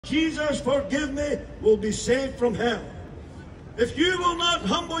Jesus, forgive me, will be saved from hell. If you will not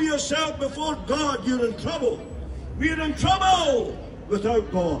humble yourself before God, you're in trouble. We're in trouble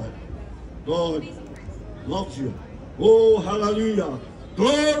without God. God loves you. Oh, hallelujah.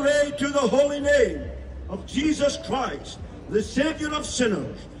 Glory to the holy name of Jesus Christ, the Savior of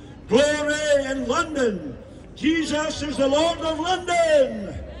sinners. Glory in London. Jesus is the Lord of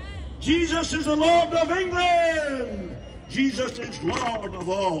London. Jesus is the Lord of England. Jesus is Lord of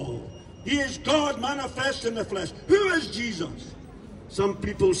all. He is God manifest in the flesh. Who is Jesus? Some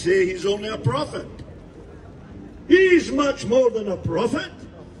people say he's only a prophet. He's much more than a prophet.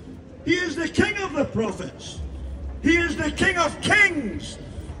 He is the King of the prophets. He is the King of kings.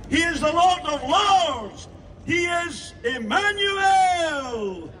 He is the Lord of lords. He is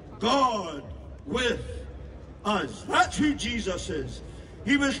Emmanuel, God with us. That's who Jesus is.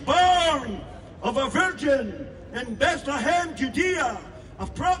 He was born of a virgin in Bethlehem, Judea,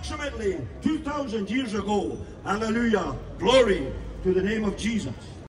 approximately 2,000 years ago. Hallelujah. Glory to the name of Jesus.